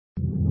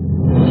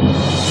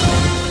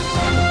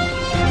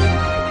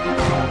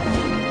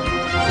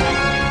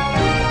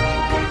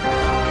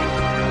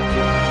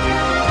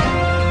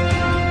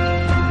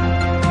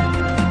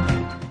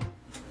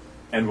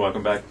And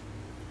welcome back.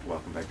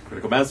 Welcome back to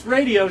Critical Mass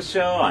Radio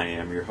Show. I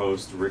am your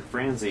host, Ric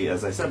Franzi.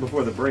 As I said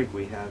before the break,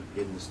 we have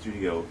in the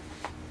studio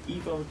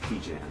Ivo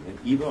Tjan. And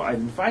Ivo, I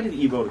invited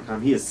Ivo to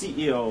come. He is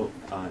CEO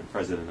and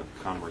president of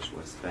Commerce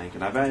West Bank.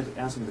 And I've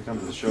asked him to come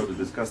to the show to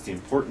discuss the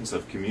importance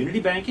of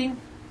community banking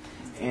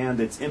and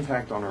its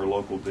impact on our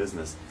local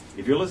business.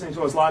 If you're listening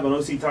to us live on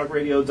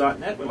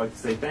octalkradio.net, we'd like to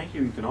say thank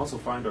you. You can also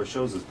find our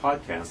shows as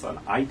podcasts on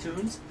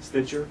iTunes,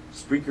 Stitcher,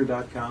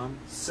 Spreaker.com.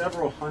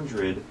 Several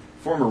hundred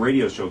former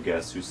radio show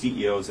guests whose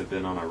CEOs have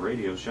been on our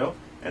radio show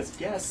as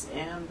guests,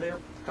 and their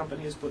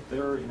company has put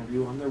their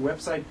interview on their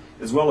website,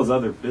 as well as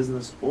other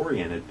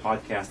business-oriented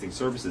podcasting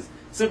services.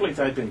 Simply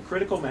type in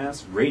Critical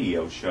Mass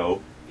Radio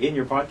Show in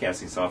your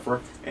podcasting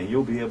software, and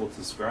you'll be able to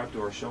subscribe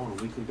to our show on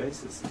a weekly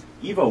basis.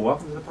 Ivo,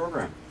 welcome to the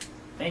program.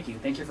 Thank you.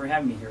 Thank you for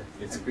having me here.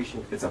 I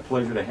appreciate it. It's a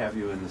pleasure to have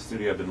you in the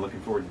studio. I've been looking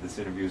forward to this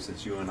interview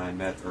since you and I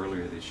met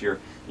earlier this year.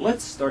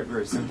 Let's start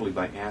very simply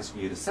by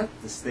asking you to set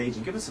the stage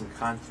and give us some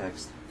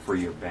context for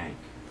your bank.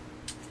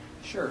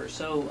 Sure.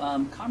 So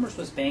Commerce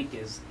West Bank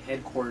is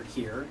headquartered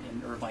here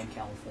in Irvine,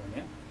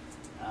 California.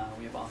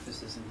 We have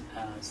offices in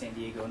San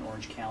Diego and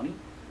Orange County.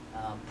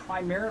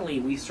 Primarily,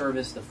 we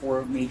service the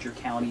four major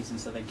counties in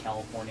Southern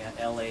California: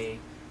 LA,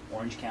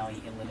 Orange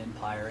County, Inland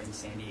Empire, and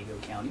San Diego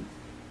County.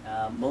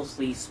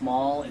 Mostly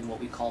small and what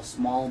we call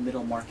small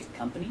middle market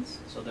companies.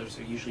 So those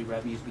are usually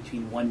revenues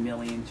between $1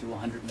 million to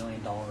 $100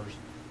 million,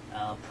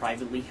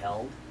 privately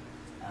held.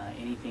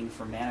 Anything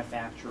from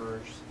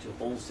manufacturers to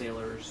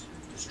wholesalers,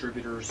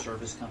 distributors,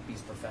 service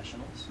companies,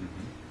 professionals. Mm-hmm.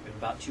 We have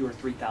about 2,000 or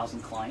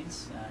 3,000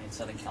 clients in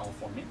Southern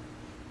California,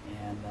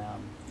 and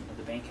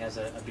the bank has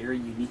a very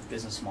unique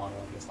business model,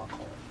 I guess I'll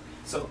call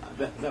it. So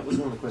that was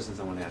one of the questions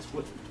I want to ask.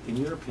 What, in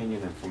your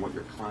opinion, and from what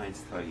your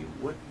clients tell you,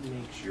 what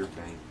makes your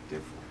bank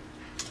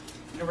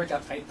different? Rick,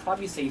 I'd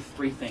probably say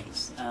three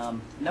things.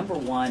 Number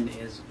one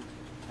is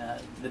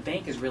the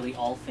bank is really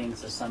all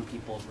things to some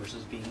people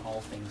versus being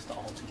all things to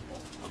all people.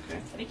 Okay.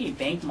 I think a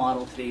bank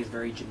model today is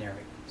very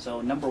generic.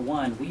 So number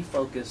one, we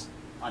focus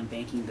on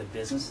banking the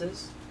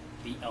businesses,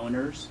 the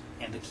owners,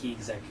 and the key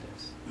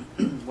executives.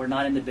 We're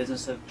not in the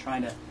business of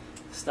trying to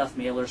stuff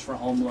mailers for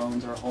home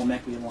loans or home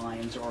equity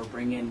lines or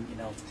bring in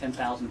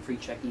 10,000 free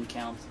checking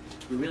accounts.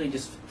 We really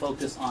just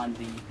focus on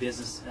the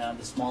business,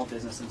 the small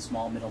business and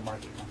small middle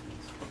market companies.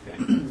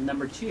 Okay.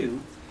 Number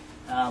two,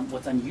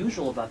 what's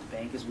unusual about the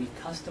bank is we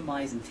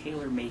customize and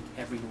tailor-make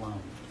every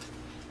loan.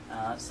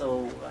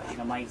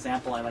 My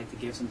example I like to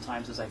give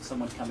sometimes is like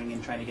someone coming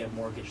in trying to get a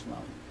mortgage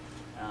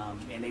loan,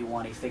 and they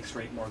want a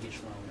fixed-rate mortgage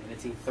loan, and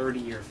it's a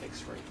 30-year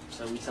fixed rate.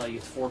 So we tell you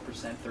it's 4%,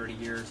 30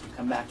 years. You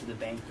come back to the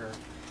banker,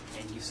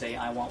 and you say,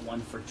 I want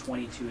one for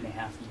 22 and a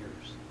half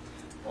years.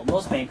 Well,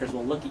 most bankers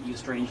will look at you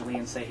strangely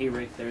and say, hey,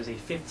 Rick, there's a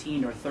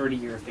 15 or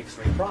 30-year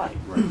fixed-rate product.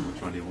 Right.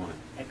 Which one do you want?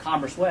 At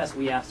Commerce West,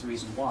 we ask the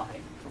reason why.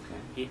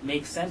 Okay. It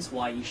makes sense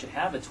why you should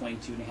have a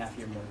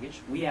 22-and-a-half-year mortgage.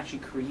 We actually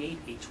create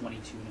a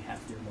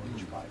 22-and-a-half-year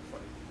mortgage product for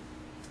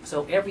you.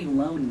 So every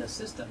loan in the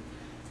system,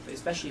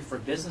 especially for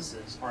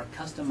businesses, are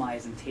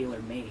customized and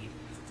tailor-made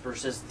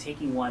versus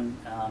taking one,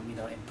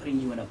 and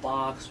putting you in a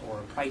box or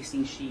a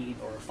pricing sheet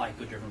or a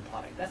FICO-driven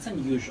product. That's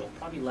unusual.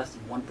 Probably less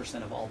than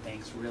 1% of all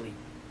banks really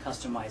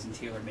customize and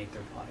tailor-make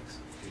their products.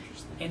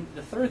 Interesting. And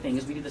the third thing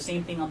is we do the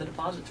same thing on the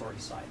depository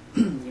side.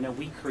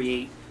 We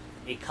create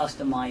a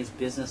customized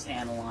business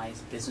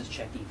analyzed business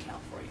checking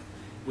account for you.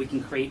 We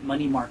can create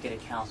money market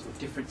accounts with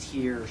different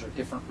tiers or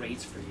different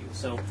rates for you.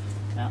 So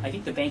I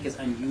think the bank is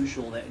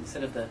unusual that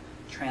instead of the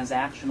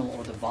transactional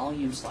or the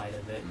volume side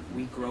of it,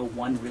 we grow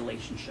one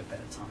relationship at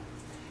a time.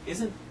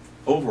 Isn't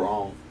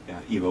overall,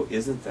 Ivo,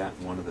 isn't that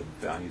one of the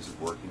values of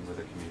working with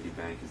a community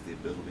bank is the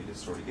ability to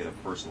sort of get a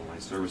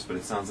personalized service? But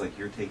it sounds like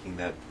you're taking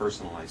that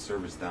personalized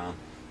service down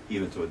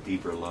even to a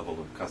deeper level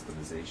of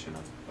customization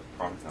of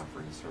product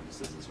offering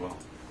services as well.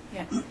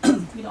 Yeah,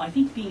 I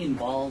think being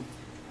involved,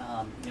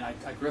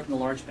 I grew up in the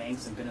large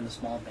banks and been in the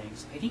small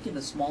banks. I think in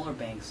the smaller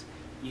banks,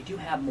 you do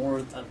have more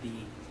of the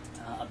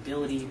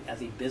ability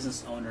as a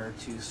business owner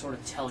to sort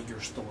of tell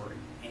your story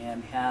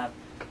and have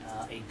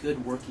a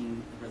good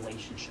working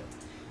relationship.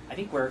 I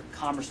think where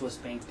Commerce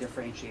West Bank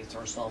differentiates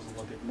ourselves a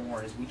little bit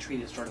more is we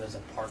treat it sort of as a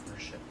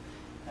partnership.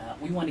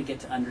 We want to get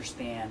to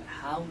understand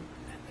how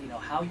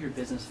your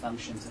business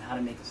functions and how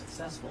to make it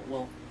successful.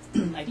 Well,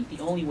 I think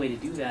the only way to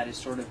do that is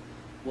sort of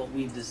what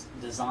we've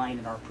designed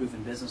in our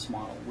proven business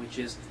model, which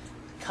is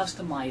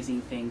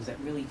customizing things that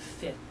really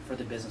fit for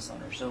the business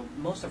owner. So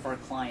most of our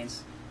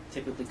clients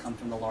typically come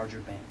from the larger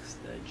banks,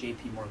 the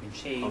JP Morgan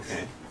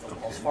Chase, the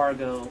Wells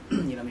Fargo,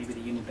 maybe the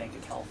Union Bank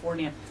of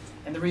California.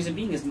 And the reason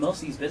being is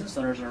most of these business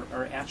owners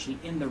are actually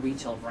in the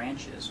retail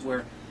branches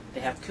where they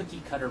have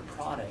cookie cutter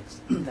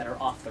products that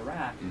are off the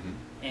rack. Mm-hmm.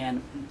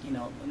 And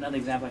another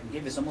example I can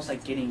give is almost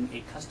like getting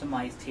a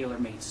customized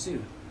tailor-made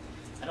suit.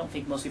 I don't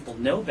think most people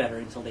know better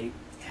until they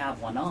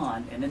have one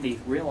on, and then they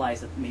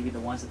realize that maybe the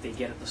ones that they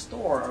get at the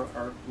store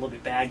are a little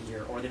bit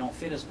baggier or they don't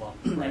fit as well.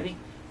 Right. I think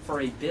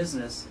for a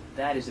business,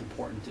 that is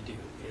important to do,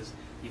 is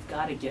you've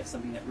got to get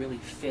something that really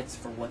fits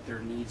for what their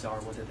needs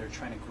are, whether they're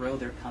trying to grow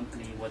their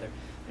company, whether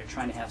they're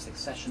trying to have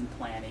succession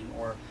planning,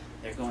 or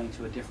they're going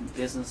to a different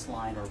business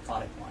line or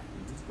product line.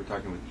 We're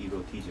talking with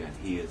Ivo Tjan.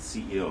 He is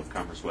CEO of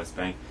Commerce West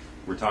Bank.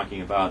 We're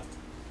talking about,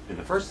 in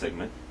the first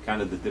segment,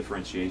 kind of the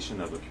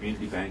differentiation of a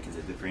community bank and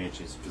the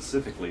differentiation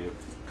specifically of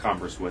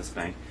Commerce West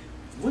Bank.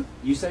 What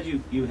you said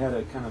you had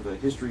a kind of a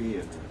history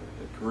and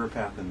a career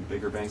path in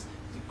bigger banks.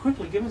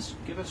 Quickly, give us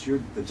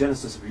the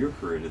genesis of your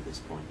career to this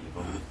point,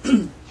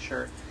 Ivo.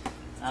 Sure.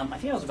 I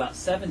think I was about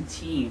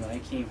 17 when I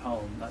came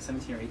home. About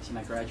 17 or 18,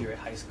 I graduated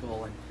high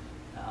school, and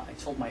I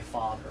told my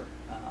father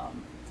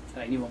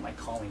that I knew what my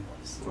calling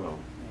was. Whoa.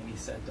 And he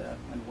said,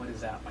 "And what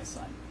is that, my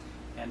son?"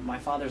 And my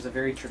father's a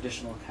very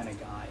traditional kind of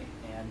guy,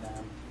 and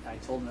I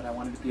told him that I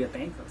wanted to be a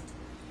banker.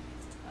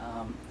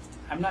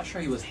 I'm not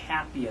sure he was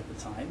happy at the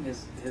time.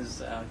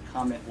 His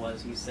comment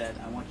was, he said,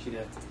 "I want you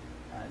to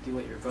do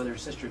what your brother or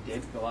sister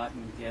did, go out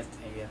and get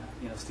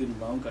a student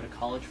loan, go to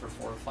college for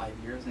 4 or 5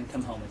 years, and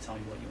come home and tell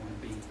me what you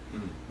want to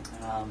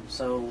be."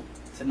 So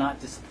to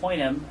not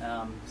disappoint him,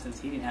 since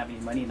he didn't have any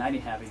money and I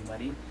didn't have any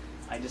money,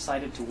 I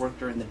decided to work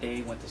during the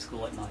day, went to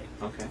school at night.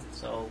 Okay.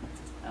 So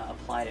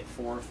applied at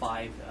 4 or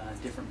 5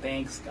 different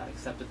banks, got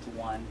accepted to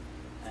one.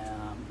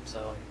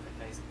 So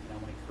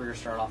my career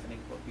started off, I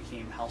think, what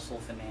became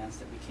Household Finance,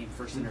 that became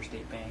First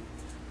Interstate Bank,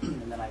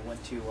 and then I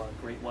went to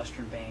Great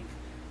Western Bank,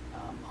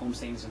 Home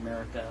Savings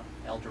America,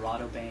 El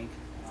Dorado Bank,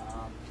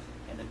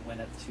 and then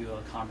went up to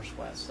Commerce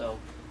West. So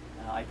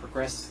I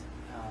progressed,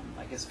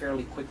 I guess,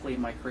 fairly quickly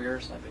in my career,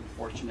 so I've been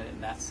fortunate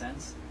in that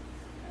sense.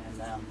 And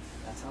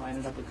that's how I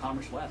ended up with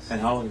Commerce West.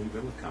 And how long have you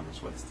been with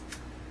Commerce West?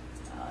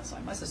 So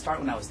I must have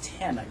started when I was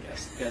 10, I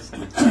guess, because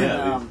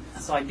Yeah,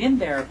 so I've been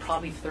there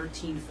probably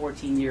 13,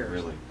 14 years.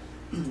 Really?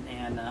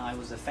 And I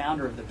was the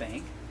founder of the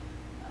bank.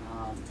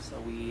 So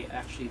we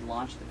actually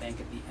launched the bank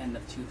at the end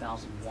of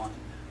 2001.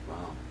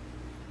 Wow.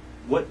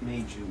 What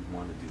made you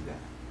want to do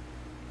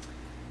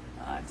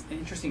that? It's an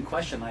interesting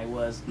question. I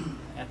was,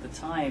 at the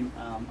time,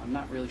 I'm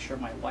not really sure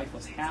my wife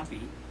was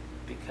happy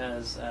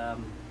because I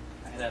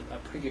had a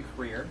pretty good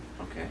career.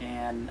 Okay.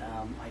 And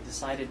I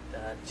decided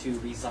to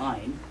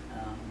resign.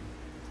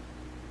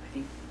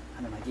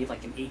 I gave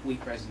like an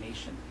 8-week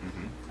resignation.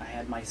 I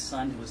had my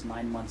son who was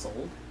 9 months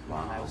old.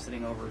 Wow. And I was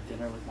sitting over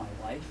dinner with my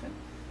wife, and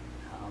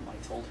I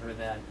told her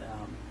that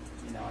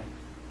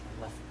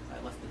I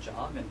left the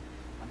job, and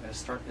I'm going to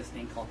start this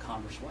thing called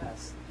Commerce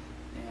West.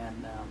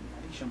 And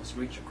I think she almost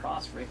reached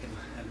across, Rick,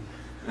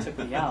 and took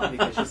me out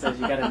because she says,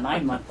 "You got a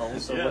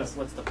 9-month-old, so Yeah.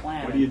 what's the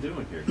plan?" What are you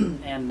doing here?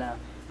 And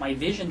my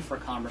vision for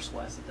Commerce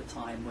West at the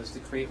time was to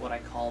create what I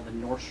call the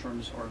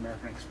Nordstrom's or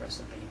American Express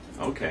of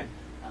banking. Okay.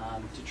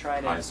 To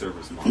try to High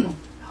service model.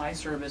 high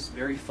service,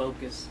 very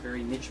focused,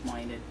 very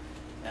niche-minded.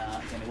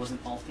 And it wasn't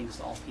all things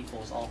to all people;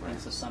 it was all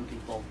things to some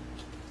people.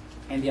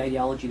 And the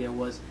ideology there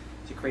was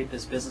to create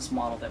this business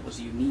model that was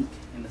unique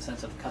in the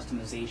sense of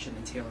customization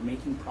and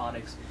tailor-making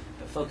products,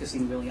 but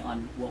focusing really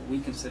on what we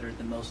considered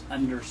the most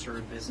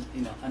underserved business,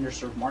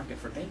 underserved market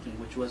for banking,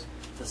 which was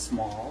the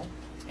small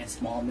and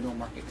small middle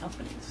market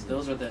companies.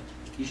 Those are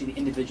usually the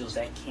individuals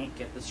that can't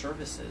get the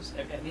services.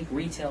 I think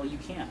retail you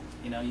can.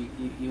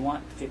 You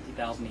want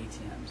 50,000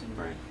 ATMs,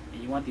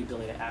 and you want the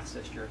ability to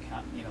access your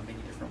account,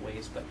 many different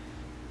ways. But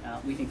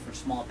we think for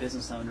small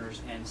business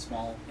owners and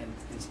small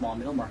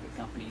middle market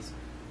companies,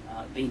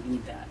 they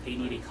need that. They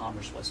need a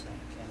Commerce West Bank.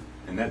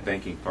 And that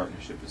banking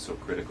partnership is so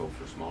critical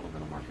for small to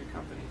middle market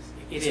companies,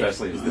 It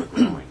especially is. as they're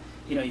growing.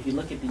 If you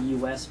look at the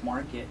U.S.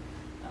 market,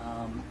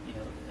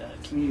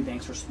 community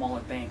banks or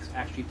smaller banks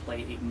actually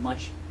play a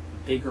much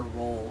bigger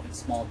role in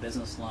small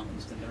business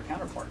loans than their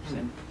counterparts,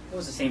 and it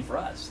was the same for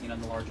us, in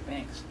the larger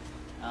banks.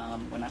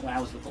 When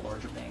I was with the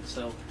larger banks,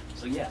 so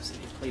yes,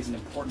 it plays an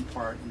important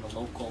part in the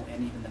local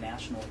and even the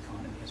national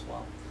economy as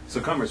well. So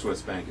Commerce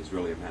West Bank is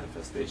really a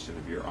manifestation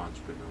of your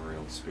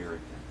entrepreneurial spirit,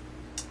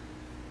 then?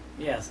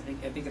 Yes,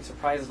 I think it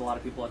surprises a lot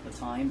of people at the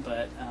time,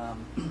 but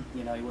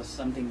it was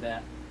something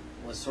that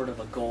was sort of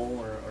a goal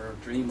or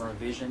a dream or a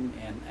vision,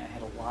 and I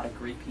had a lot of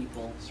great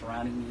people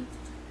surrounding me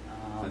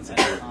at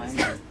the time,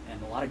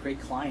 and a lot of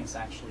great clients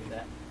actually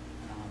that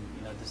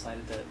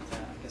decided to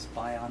I guess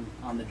buy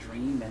on the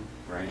dream and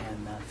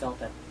felt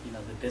that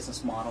the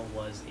business model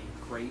was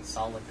a great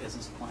solid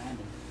business plan,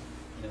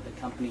 and the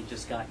company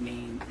just got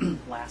named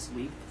last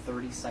week the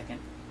 32nd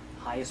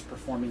highest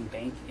performing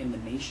bank in the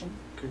nation.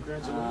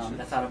 Congratulations.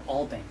 That's out of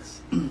all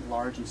banks,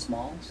 large and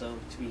small. So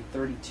to be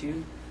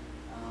 32,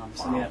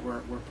 something that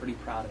we're pretty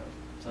proud of.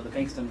 So the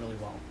bank's done really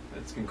well.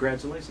 That's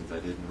congratulations. I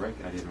didn't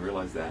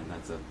realize that, and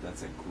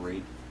that's a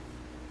great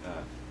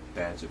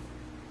badge of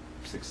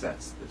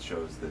success that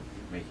shows that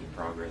you're making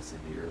progress,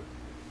 and you're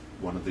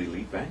one of the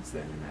elite banks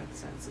then in that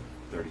sense of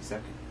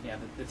 32nd. Yeah,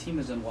 the team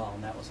has done well,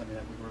 and that was something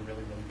that we were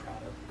really, really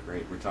proud of.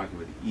 Great. We're talking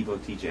with Ivo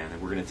Tjan,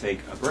 and we're going to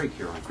take a break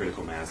here on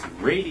Critical Mass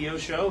Radio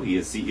Show. He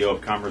is CEO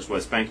of Commerce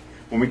West Bank.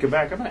 When we come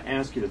back, I'm going to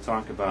ask you to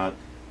talk about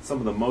some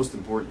of the most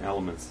important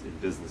elements in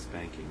business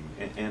banking,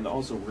 and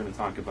also we're going to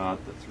talk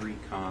about the 3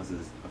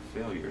 causes of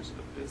failures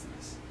of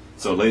business.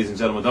 So, ladies and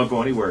gentlemen, don't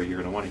go anywhere.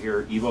 You're going to want to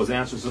hear Ivo's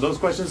answers to those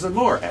questions and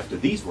more after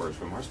these words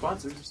from our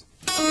sponsors.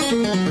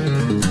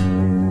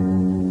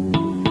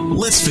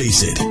 Let's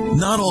face it,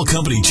 not all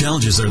company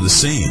challenges are the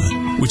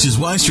same, which is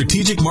why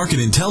Strategic Market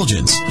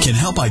Intelligence can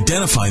help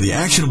identify the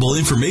actionable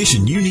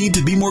information you need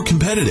to be more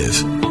competitive.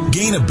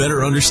 Gain a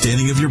better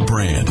understanding of your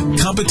brand,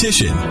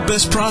 competition,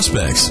 best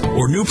prospects,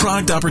 or new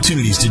product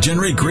opportunities to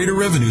generate greater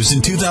revenues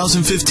in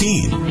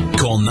 2015.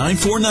 Call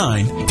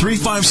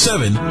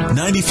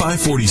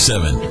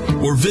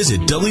 949-357-9547 or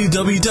visit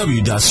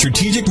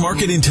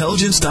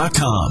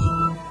www.strategicmarketintelligence.com.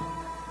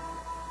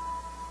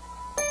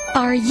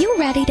 Are you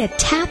ready to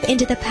tap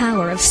into the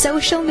power of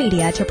social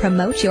media to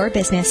promote your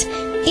business?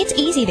 It's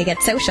easy to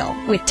get social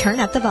with Turn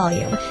Up the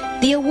Volume,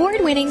 the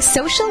award-winning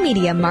social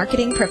media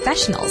marketing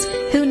professionals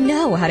who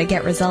know how to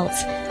get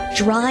results.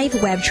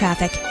 Drive web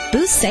traffic,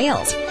 boost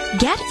sales.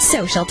 Get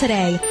social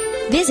today.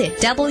 Visit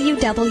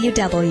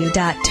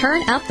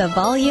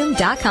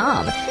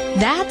www.turnupthevolume.com.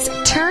 That's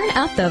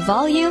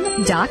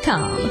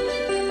turnupthevolume.com.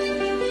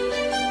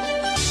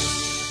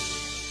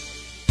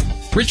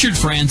 Richard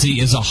Franzi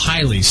is a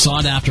highly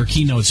sought-after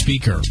keynote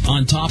speaker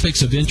on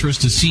topics of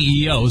interest to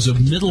CEOs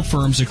of middle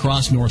firms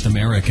across North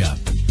America.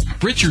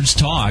 Richard's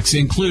talks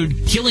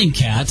include Killing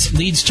Cats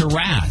Leads to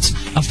Rats,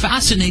 a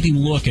fascinating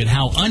look at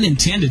how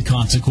unintended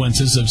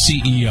consequences of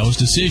CEOs'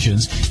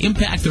 decisions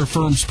impact their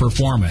firm's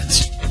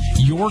performance.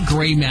 Your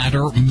Gray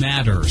Matter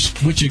Matters,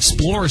 which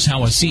explores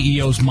how a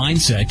CEO's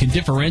mindset can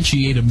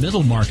differentiate a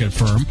middle market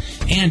firm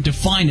and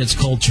define its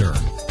culture.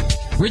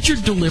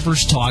 Richard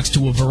delivers talks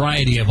to a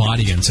variety of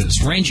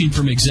audiences, ranging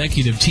from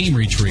executive team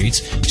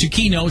retreats to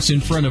keynotes in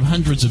front of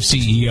hundreds of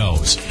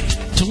CEOs.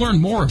 To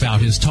learn more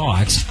about his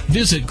talks,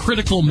 visit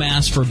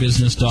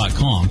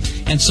criticalmassforbusiness.com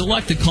and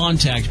select the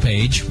contact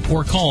page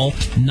or call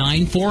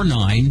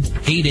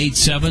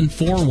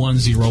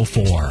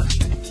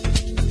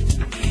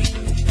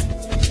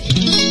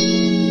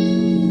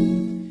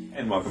 949-887-4104.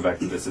 And welcome back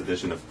to this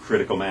edition of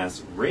Critical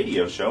Mass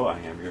Radio Show. I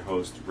am your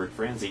host, Ric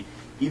Franzi.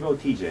 Ivo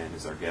Tjan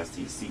is our guest.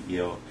 He's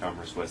CEO of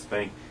Commerce West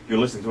Bank. You're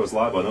listening to us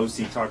live on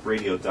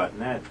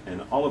octalkradio.net,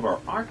 and all of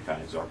our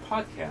archives, our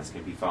podcasts,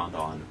 can be found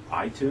on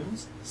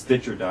iTunes,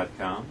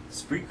 Stitcher.com,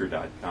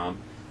 Spreaker.com,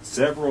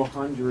 several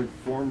hundred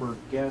former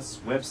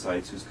guests'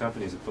 websites whose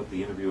companies have put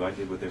the interview I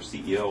did with their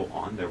CEO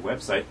on their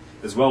website,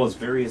 as well as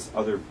various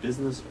other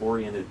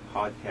business-oriented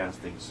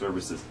podcasting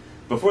services.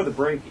 Before the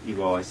break,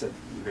 Ivo, I said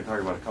we were going to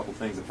talk about a couple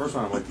things. The first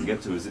one I'd like to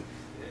get to is,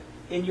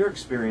 in your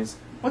experience,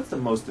 what's the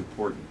most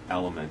important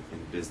element in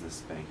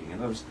business banking? In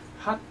other words,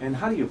 how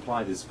do you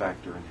apply this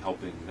factor in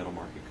helping middle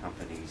market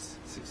companies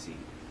succeed?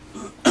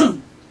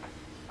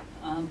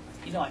 I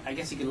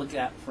guess you could look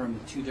at it from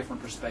two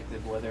different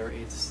perspectives, whether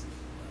it's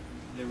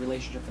the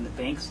relationship from the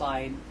bank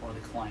side or the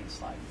client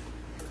side.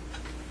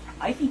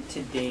 I think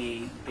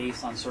today,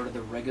 based on sort of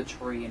the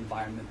regulatory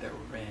environment that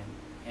we're in,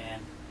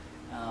 and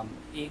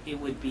it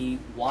would be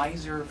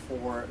wiser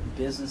for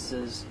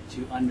businesses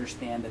to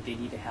understand that they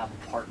need to have a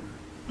partner,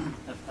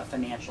 a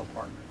financial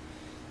partner.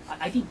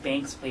 I think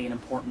banks play an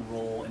important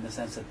role in the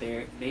sense that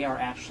they are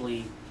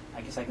actually,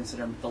 I guess I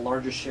consider them the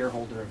largest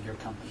shareholder of your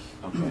company.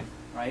 Okay.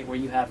 Right? Where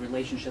you have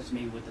relationships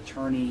maybe with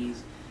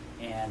attorneys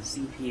and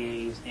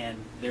CPAs, and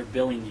they're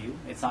billing you.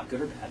 It's not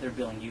good or bad, they're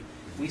billing you.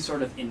 We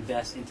sort of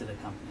invest into the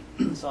company.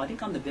 So I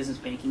think on the business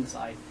banking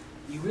side,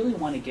 you really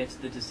want to get to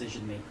the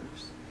decision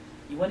makers.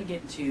 You want to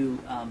get to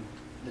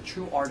the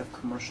true art of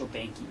commercial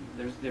banking.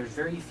 There's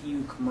very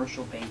few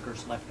commercial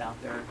bankers left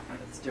out there.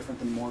 It's different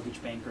than mortgage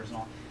bankers and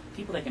all.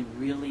 People that can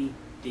really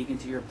dig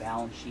into your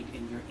balance sheet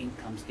and your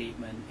income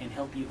statement and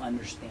help you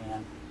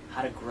understand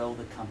how to grow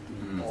the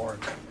company or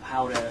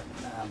how to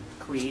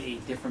create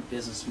a different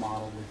business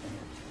model within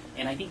it.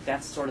 And I think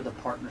that's sort of the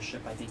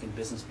partnership, I think, in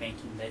business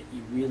banking that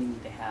you really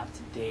need to have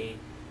today,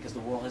 because the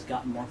world has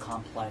gotten more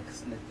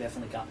complex and it's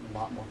definitely gotten a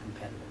lot more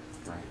competitive.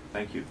 Right.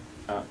 Thank you.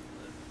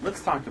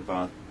 Let's talk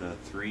about the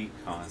 3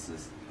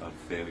 causes of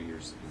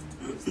failures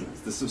in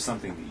business. This was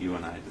something that you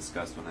and I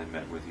discussed when I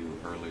met with you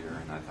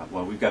earlier, and I thought,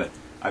 well,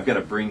 I've got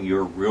to bring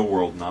your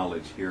real-world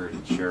knowledge here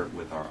and share it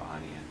with our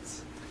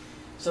audience.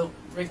 So,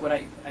 Rick,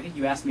 I think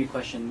you asked me a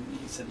question.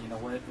 You said,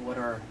 what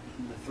are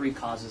the 3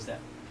 causes that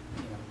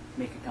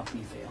make a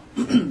company fail?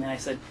 And I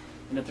said,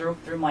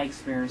 through my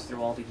experience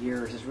through all the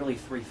years, there's really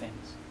 3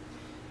 things.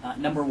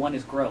 Number 1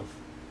 is growth.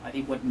 I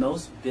think what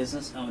most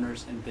business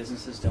owners and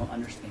businesses don't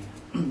understand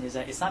is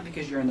that it's not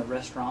because you're in the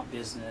restaurant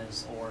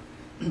business or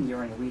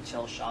you're in a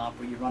retail shop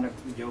or you run a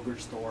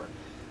yogurt store.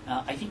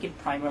 I think it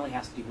primarily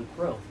has to do with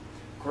growth.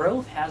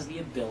 Growth has the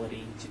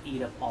ability to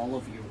eat up all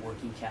of your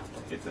working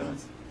capital. It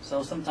does.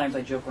 So sometimes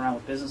I joke around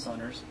with business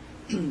owners.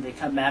 They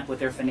come back with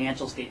their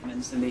financial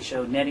statements and they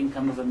show net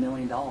income of $1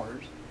 million.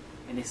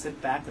 And they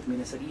sit back with me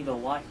and they said, Ivo,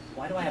 why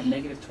do I have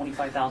negative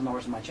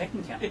 $25,000 in my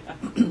checking account?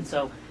 Yeah.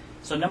 So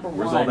number one.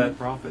 Where's all that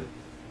profit?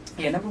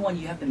 Yeah, number one,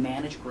 you have to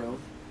manage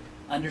growth,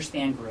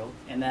 understand growth,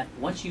 and that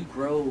once you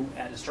grow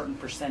at a certain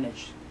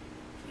percentage,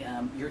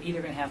 you're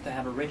either going to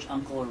have a rich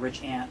uncle or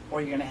rich aunt,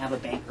 or you're going to have a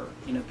banker,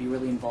 be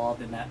really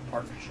involved in that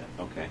partnership.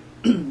 Okay.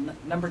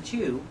 Number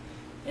 2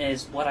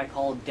 is what I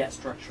call debt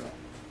structure.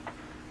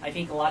 I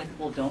think a lot of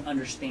people don't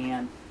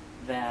understand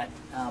that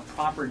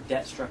proper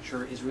debt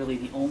structure is really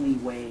the only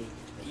way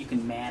that you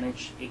can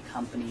manage a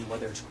company,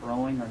 whether it's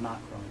growing or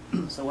not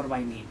growing. So what do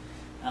I mean?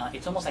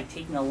 It's almost like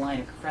taking a line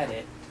of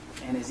credit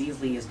and as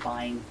easily as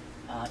buying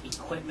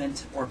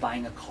equipment or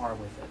buying a car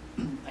with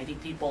it. I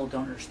think people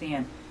don't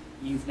understand.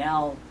 You've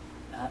now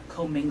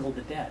commingled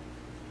the debt.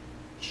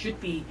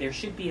 There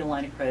should be a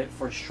line of credit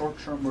for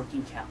short-term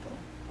working capital.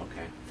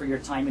 Okay. For your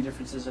timing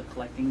differences of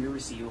collecting your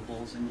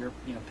receivables and your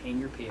paying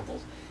your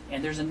payables.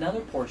 And there's another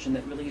portion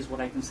that really is what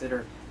I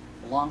consider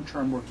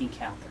long-term working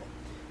capital.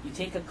 You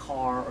take a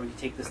car or you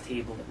take this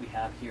table that we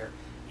have here.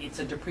 It's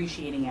a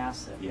depreciating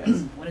asset.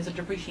 Yes. When it's a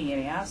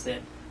depreciating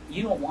asset,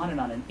 you don't want it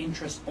on an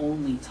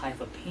interest-only type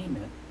of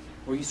payment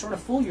where you sort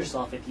of fool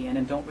yourself at the end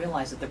and don't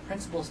realize that the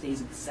principal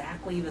stays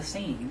exactly the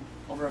same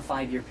over a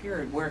 5-year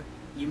period, where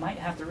you might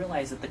have to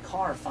realize that the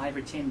car 5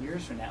 or 10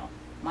 years from now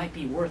might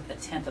be worth a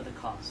tenth of the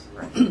cost.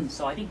 Right.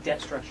 So I think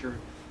debt structure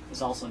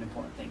is also an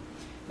important thing.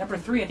 Number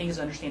 3, I think, is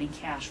understanding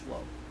cash flow.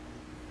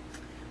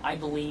 I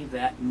believe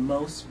that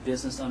most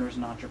business owners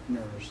and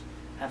entrepreneurs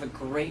have a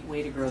great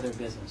way to grow their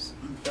business.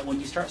 But when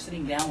you start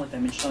sitting down with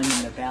them and showing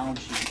them their balance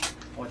sheet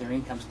or their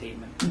income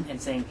statement and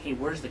saying, hey,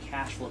 where's the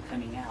cash flow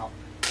coming out?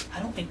 I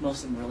don't think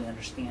most of them really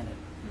understand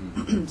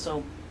it.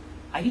 So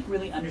I think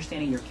really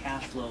understanding your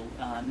cash flow,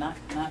 not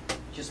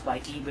just by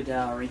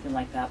EBITDA or anything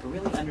like that, but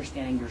really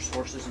understanding your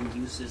sources and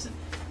uses and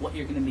what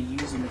you're going to be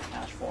using the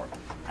cash for,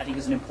 I think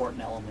is an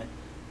important element.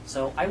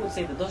 So I would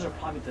say that those are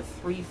probably the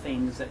 3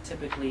 things that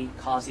typically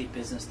cause a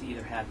business to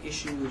either have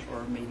issues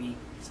or maybe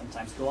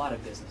sometimes go out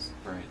of business.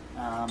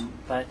 Right.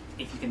 But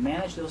if you can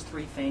manage those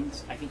 3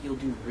 things, I think you'll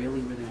do really,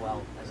 really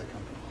well as a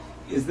company.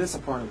 Is this a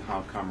part of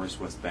how Commerce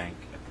West Bank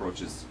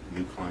approaches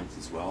new clients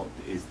as well?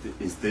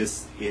 Is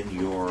this in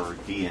your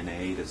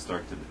DNA to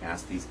start to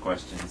ask these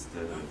questions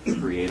to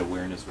create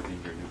awareness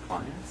within your new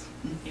clients?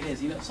 It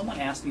is. Someone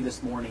asked me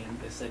this morning,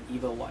 they said,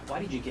 Ivo,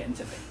 why did you get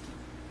into banking?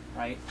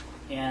 Right?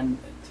 And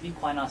to be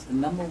quite honest, the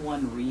number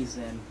one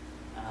reason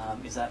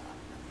is that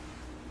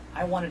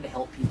I wanted to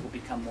help people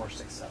become more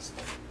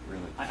successful.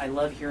 Really? I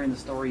love hearing the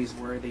stories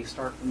where they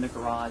start from the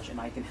garage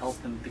and I can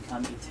help them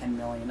become a $10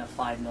 million, a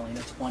 $5 million, a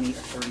 $20,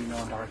 a $30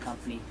 million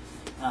company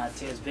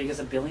to as big as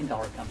a $1 billion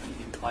company,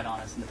 to be quite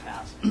honest, in the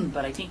past.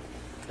 But I think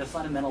the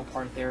fundamental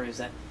part there is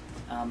that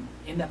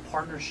in that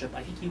partnership,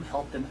 I think you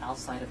help them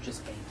outside of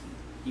just banking.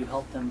 You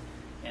help them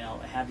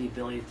have the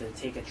ability to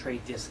take a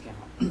trade discount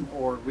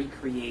or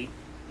recreate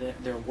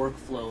their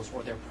workflows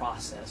or their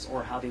process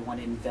or how they want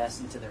to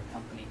invest into their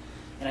company.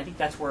 And I think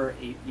that's where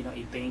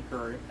a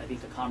banker, I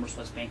think the Commerce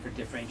West banker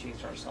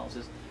differentiates ourselves,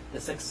 is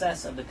the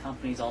success of the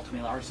company is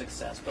ultimately our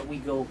success, but we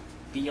go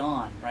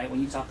beyond, right?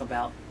 When you talk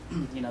about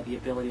the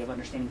ability of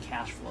understanding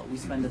cash flow, we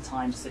spend the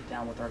time to sit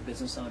down with our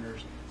business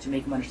owners to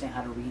make them understand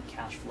how to read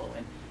cash flow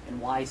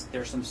and why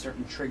there's some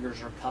certain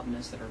triggers or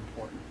covenants that are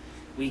important.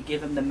 We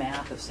give them the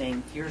math of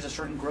saying, here's a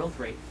certain growth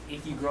rate.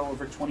 If you grow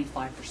over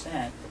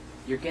 25%,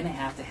 you're going to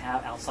have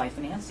outside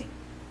financing.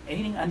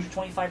 Anything under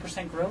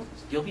 25% growth,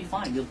 you'll be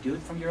fine. You'll do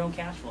it from your own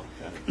cash flow.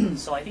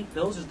 So I think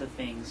those are the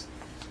things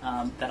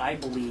that I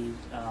believe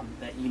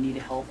that you need to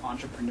help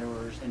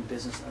entrepreneurs and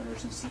business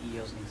owners and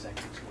CEOs and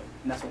executives with.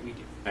 And that's what we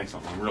do.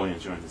 Excellent. I'm really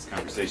enjoying this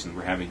conversation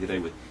we're having today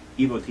with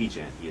Ivo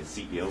Tjan. He is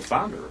CEO,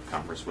 founder of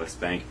Commerce West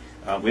Bank.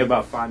 We have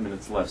about 5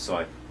 minutes left,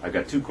 so I've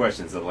got 2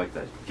 questions I'd like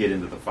to get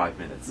into the 5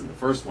 minutes. And the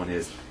first one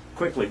is,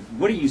 quickly,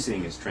 what are you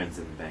seeing as trends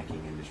in the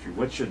banking industry?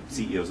 What should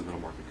CEOs of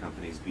middle market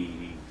companies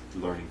be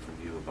learning from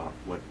you about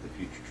what the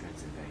future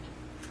trends in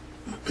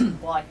banking?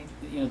 Well, I think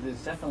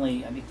there's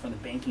definitely, I think from the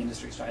banking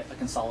industry side, a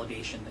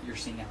consolidation that you're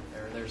seeing out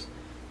there.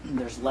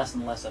 There's less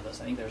and less of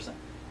us. I think there's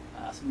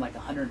something like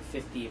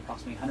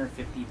approximately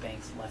 150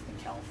 banks left in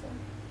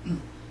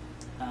California.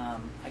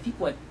 I think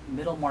what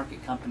middle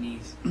market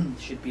companies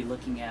should be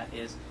looking at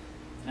is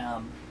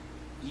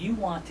you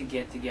want to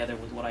get together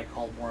with what I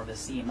call more of a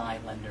C&I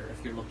lender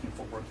if you're looking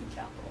for working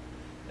capital.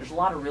 There's a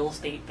lot of real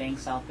estate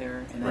banks out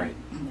there,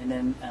 and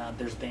then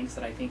there's banks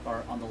that I think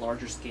are on the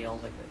larger scale,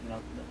 like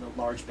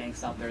the large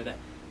banks out there that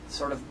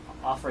sort of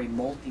offer a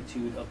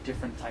multitude of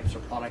different types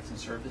of products and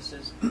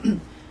services.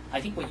 I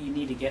think what you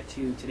need to get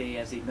to today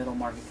as a middle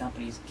market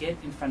company is get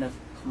in front of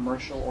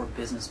commercial or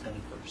business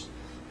bankers,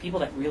 people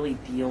that really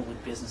deal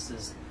with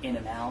businesses in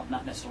and out,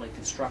 not necessarily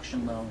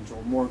construction loans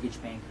or mortgage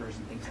bankers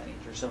and things of that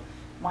nature. So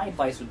my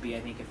advice would be,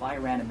 I think, if I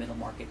ran a middle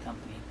market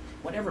company,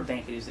 whatever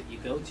bank it is that you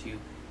go to,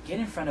 get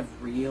in front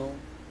of real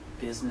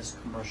business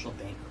commercial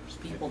bankers,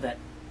 people that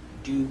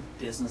do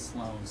business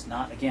loans,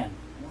 not, again,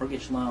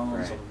 mortgage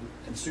loans or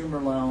consumer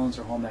loans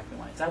or home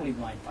equity lines. That would be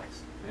my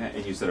advice. Yeah,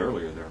 and you said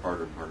earlier they're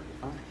harder and harder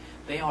to find.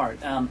 They are.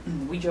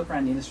 We joke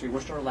around the industry,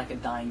 we're sort of like a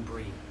dying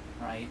breed,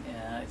 right?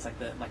 It's like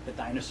the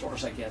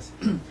dinosaurs, I guess.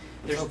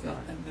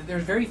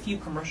 There's very few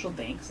commercial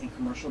banks and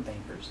commercial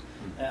bankers.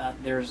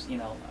 There's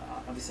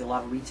obviously a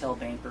lot of retail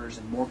bankers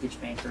and mortgage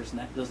bankers,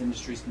 and those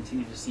industries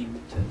continue to seem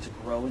to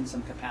grow in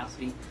some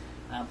capacity.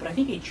 But I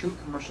think a true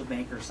commercial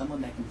banker,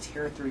 someone that can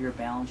tear through your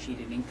balance sheet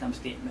and income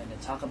statement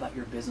and talk about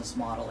your business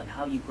model and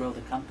how you grow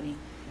the company,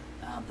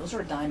 those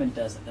are a dime a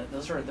dozen.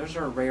 Those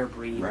are a rare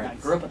breed. Right. I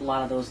grew up with a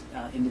lot of those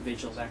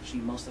individuals.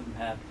 Actually, most of them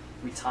have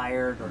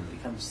retired or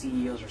become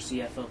CEOs or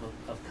CFO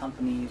of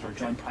companies or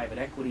join private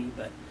equity,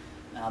 but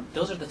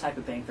those are the type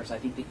of bankers I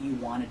think that you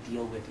want to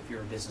deal with if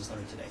you're a business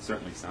owner today.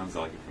 Certainly sounds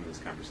like it from this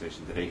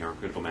conversation today here on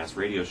Critical Mass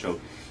Radio Show.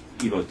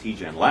 Ivo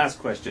Tjan, last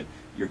question,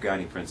 your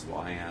guiding principle.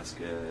 I ask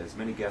as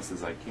many guests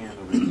as I can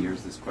over the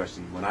years this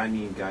question. What I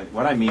mean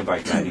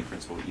by guiding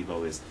principle,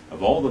 Ivo, is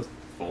of all the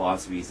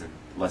philosophies and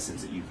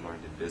lessons that you've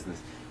learned in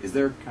business, is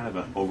there kind of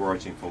an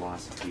overarching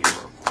philosophy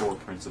or a core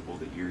principle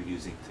that you're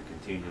using to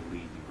continue to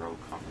lead and grow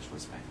Commerce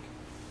West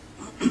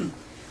Bank?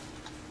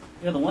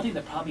 The one thing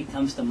that probably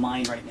comes to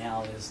mind right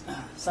now is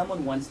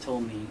someone once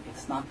told me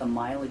it's not the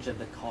mileage of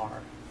the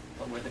car,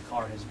 but where the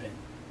car has been.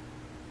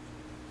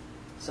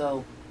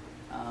 So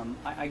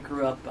I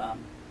grew up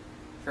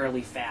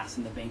fairly fast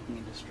in the banking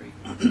industry,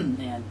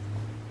 and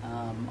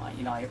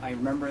I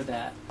remember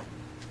that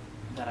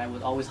I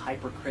was always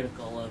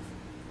hypercritical of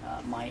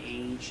my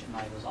age, and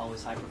I was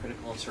always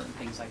hypercritical of certain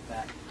things like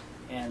that.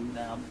 And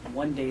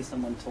one day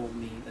someone told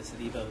me, they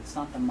said, Ivo, it's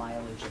not the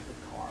mileage of the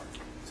car,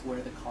 it's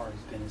where the car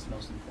has been is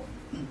most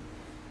important.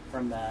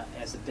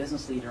 As a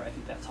business leader, I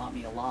think that taught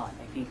me a lot.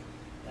 I think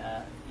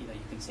you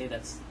can say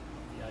that's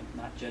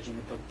not judging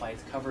a book by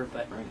its cover,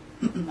 but right.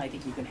 I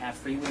think you can have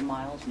freeway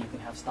miles and you can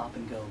have stop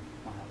and go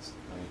miles.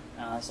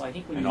 Right. So I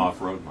think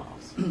off-road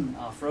miles.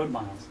 Off-road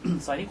miles.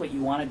 So I think what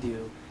you want to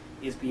do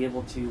is be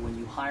able to, when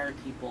you hire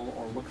people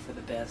or look for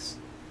the best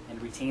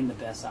and retain the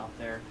best out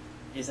there,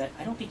 is that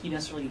I don't think you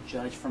necessarily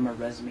judge from a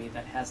resume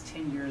that has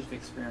 10 years of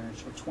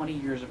experience or 20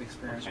 years of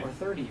experience or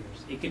 30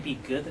 years. It could be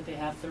good that they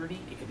have 30.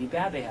 It could be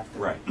bad they have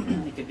 30. Right.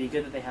 It could be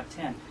good that they have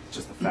 10. It's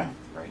just a fact,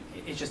 right?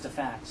 It's just a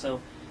fact.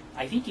 So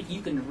I think if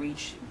you can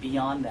reach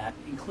beyond that,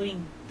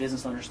 including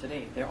business owners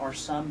today, there are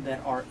some that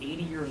are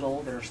 80 years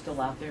old that are still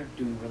out there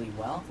doing really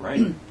well.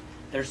 Right.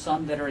 There's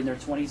some that are in their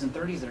 20s and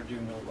 30s that are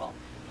doing really well.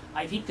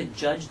 I think to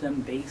judge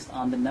them based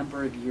on the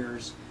number of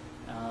years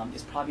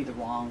is probably the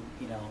wrong,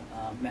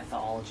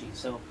 methodology.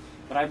 So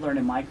what I've learned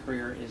in my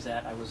career is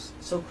that I was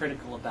so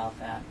critical about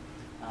that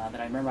that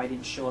I remember I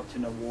didn't show up to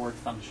an award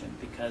function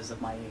because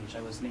of my age.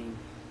 I was named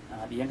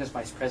the youngest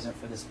vice president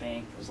for this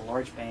bank. It was a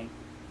large bank.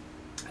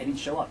 I didn't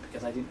show up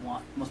because I didn't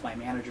want, most of my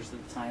managers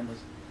at the time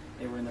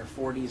they were in their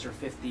 40s or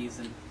 50s,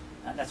 and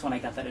that's when I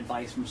got that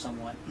advice from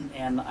someone.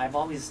 And I've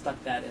always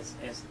stuck that as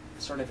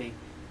sort of a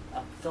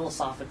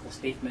philosophical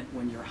statement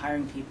when you're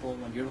hiring people,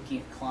 when you're looking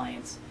at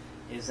clients,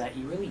 is that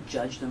you really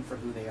judge them for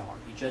who they are.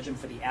 You judge them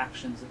for the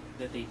actions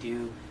that they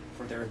do,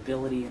 for their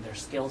ability and their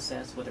skill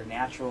sets, whether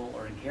natural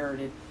or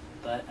inherited.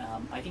 But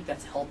I think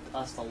that's helped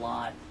us a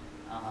lot,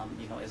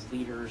 as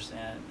leaders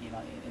and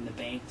in the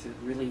bank to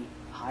really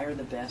hire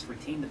the best,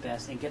 retain the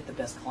best, and get the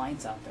best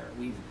clients out there.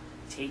 We've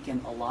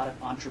taken a lot of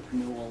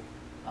entrepreneurial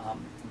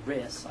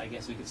risks, I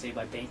guess we could say,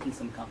 by banking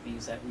some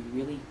companies that we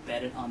really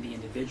betted on the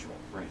individual.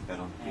 Right, bet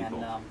on the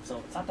people. And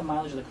so it's not the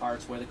mileage of the car,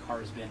 it's where the car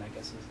has been, I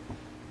guess, is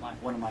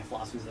one of my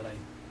philosophies that I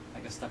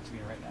guess stuck to me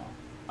right now.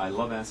 I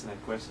love asking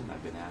that question.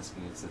 I've been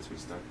asking it since we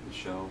started the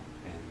show,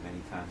 and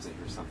many times I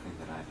hear something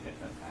that I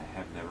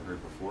have never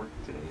heard before.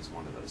 Today is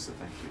one of those, so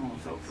thank you,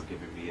 Ivo, for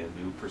giving me a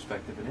new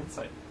perspective and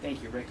insight.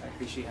 Thank you, Rick. I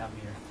appreciate having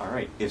me here. All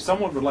right. If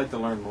someone would like to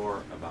learn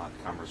more about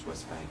Commerce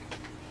West Bank,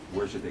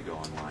 where should they go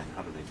online?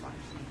 How do they find it?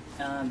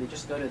 They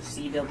just go to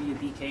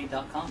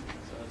cwbk.com.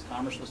 So it's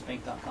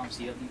commercewestbank.com,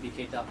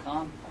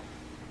 cwbk.com.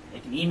 They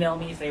can email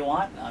me if they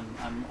want.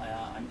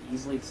 I'm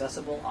easily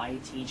accessible,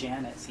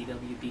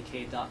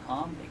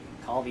 itjan@cwbk.com. They can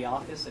call the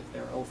office if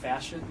they're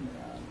old-fashioned,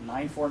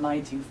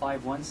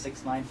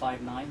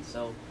 949-251-6959.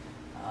 So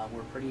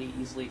we're pretty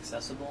easily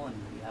accessible, and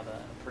we have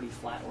a pretty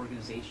flat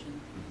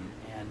organization.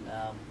 Mm-hmm. And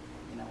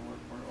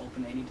we're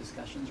open to any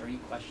discussions or any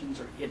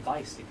questions or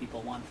advice that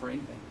people want for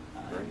anything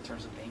in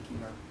terms of banking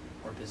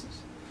or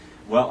business.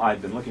 Well,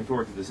 I've been looking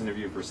forward to this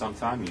interview for some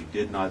time. You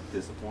did not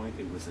disappoint.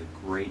 It was a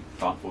great,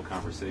 thoughtful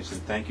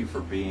conversation. Thank you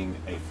for being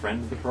a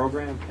friend of the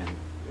program, and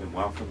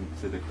welcome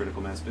to the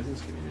Critical Mass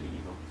Business community,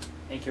 Ivo.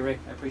 Thank you,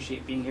 Rick. I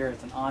appreciate being here.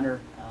 It's an honor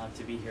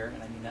to be here,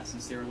 and I mean that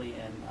sincerely,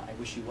 and I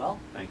wish you well.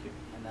 Thank you.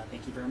 And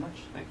thank you very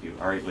much. Thank you.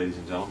 All right, ladies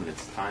and gentlemen,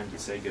 it's time to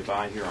say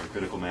goodbye here on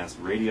Critical Mass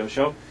Radio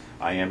Show.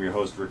 I am your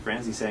host, Ric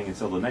Franzi, saying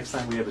until the next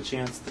time we have a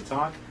chance to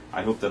talk,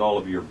 I hope that all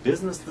of your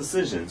business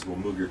decisions will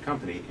move your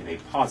company in a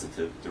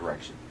positive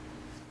direction.